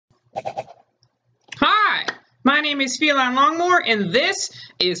My name is Feline Longmore, and this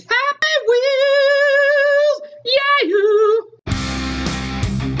is Happy Wheels! Yahoo!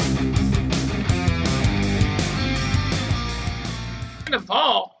 Random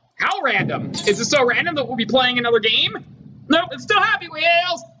fall? How random? Is it so random that we'll be playing another game? Nope, it's still Happy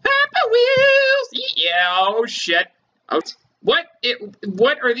Wheels! Happy Wheels! Yeah, oh shit. Oh, what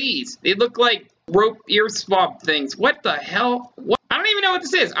are these? They look like rope ear swab things. What the hell? What? I don't even know what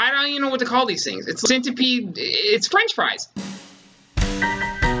this is. I don't even know what to call these things. It's centipede. It's French fries.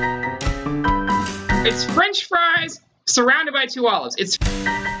 It's French fries surrounded by 2 olives. It's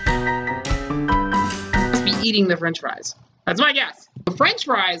must be eating the French fries. That's my guess. The French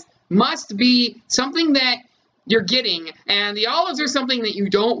fries must be something that you're getting, and the olives are something that you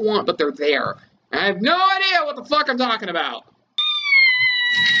don't want, but they're there. I have no idea what the fuck I'm talking about.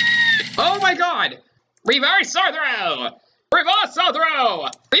 Oh my god! Reverse throw! Reverse throw!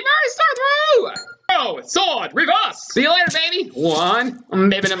 Reverse throw! Oh, sword, reverse! See you later, baby! 1,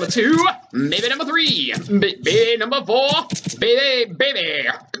 baby number 2, baby number 3, baby number 4, baby! Baby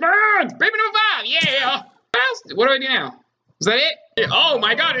number 5, yeah! What do I do now? Is that it? Oh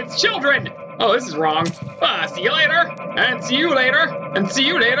my god, it's children! Oh, this is wrong. See you later, and see you later, and see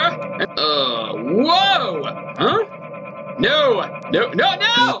you later. Whoa! Huh? No! Oh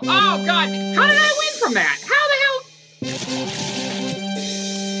god! How did I win from that? How the hell?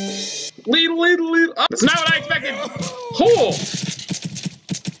 Leedle. Oh, that's not what I expected. Oh!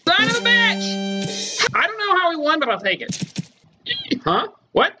 Son of a bitch! I don't know how we won, but I'll take it. Huh?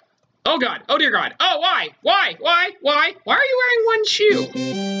 What? Oh god. Oh dear god. Oh, why? Why are you wearing one shoe?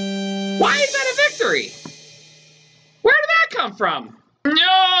 Why is that a victory? Where did that come from?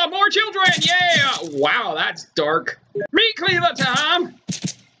 No, more children, yeah! Wow, that's dark. Meat cleaver time!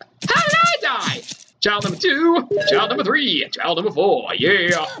 How did I die? Child number 2, child number 3, child number 4,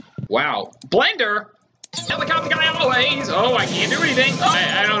 yeah! Wow. Blender! Helicopter guy always! Oh, I can't do anything.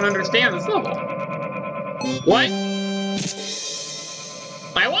 I don't understand this level. What?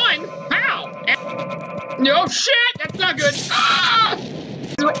 I won? How? No, shit! That's not good! Ah!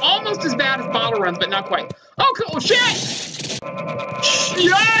 They're almost as bad as bottle runs, but not quite. Oh, cool, shit!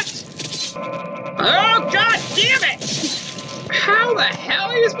 Shit! Oh, god damn it! How the hell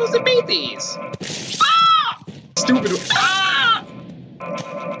are you supposed to beat these? Ah! Stupid. Ah!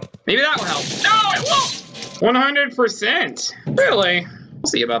 Maybe that will help. No, it won't! 100%. Really? We'll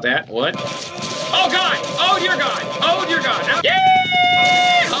see about that. What? Oh god! Oh dear god! Oh dear god! Yeah!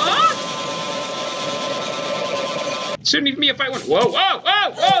 Huh? Shouldn't even be a fight one. Whoa!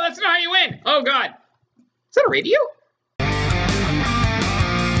 That's not how you win! Oh god. Is that a radio?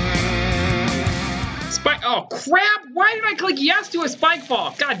 Spike. Oh crap! Why did I click yes to a spike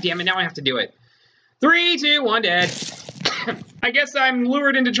fall? God damn it! Now I have to do it. 3, 2, 1, dead. I guess I'm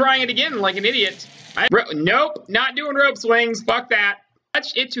lured into trying it again like an idiot. Nope, not doing rope swings. Fuck that.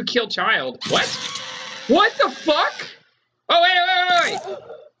 Touch it to kill child. What? What the fuck? Oh wait.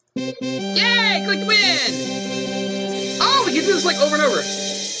 Yay! Click to win. Oh, we can do this like over and over.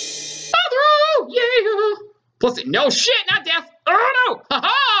 Throw! Yeah. Plus it. No shit, not death. Oh no!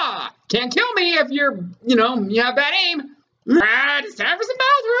 Haha! Can't kill me if you're, you have bad aim. It's time for some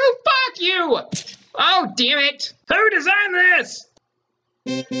bow through. Fuck you! Oh, damn it! Who designed this?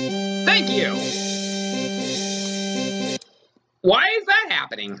 Thank you. Why is that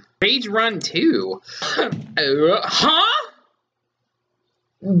happening? Rage Run 2. Huh?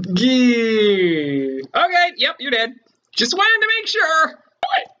 Okay, yep, you're dead. Just wanted to make sure.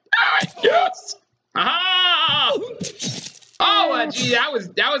 Yes. Aha! Oh, gee, that was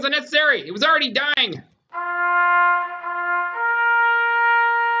unnecessary. It was already dying.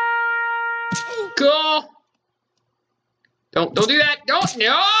 Cool. Don't do that. Don't.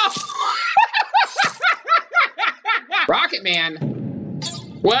 No. Rocket Man.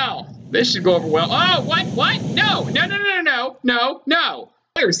 Well, this should go over well. Oh, what? No.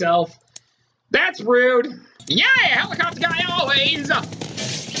 Kill yourself. That's rude. Yeah, helicopter guy always.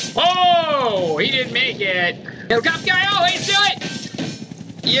 Oh, he didn't make it. Helicopter guy always do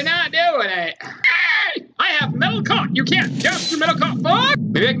it. You're not doing it. I have metal caught. You can't jump through metal caught. Fuck.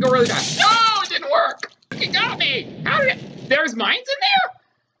 Maybe I can go really fast. No, it didn't work. It got me. How did it? There's mines in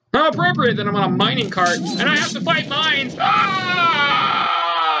there? How appropriate that I'm on a mining cart and I have to fight mines.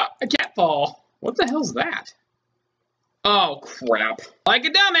 Ah! I can't fall. What the hell's that? Oh crap. Like a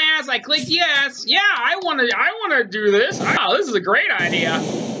dumbass, I clicked yes. Yeah, I wanna do this. Oh, this is a great idea.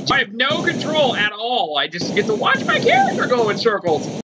 I have no control at all. I just get to watch my character go in circles.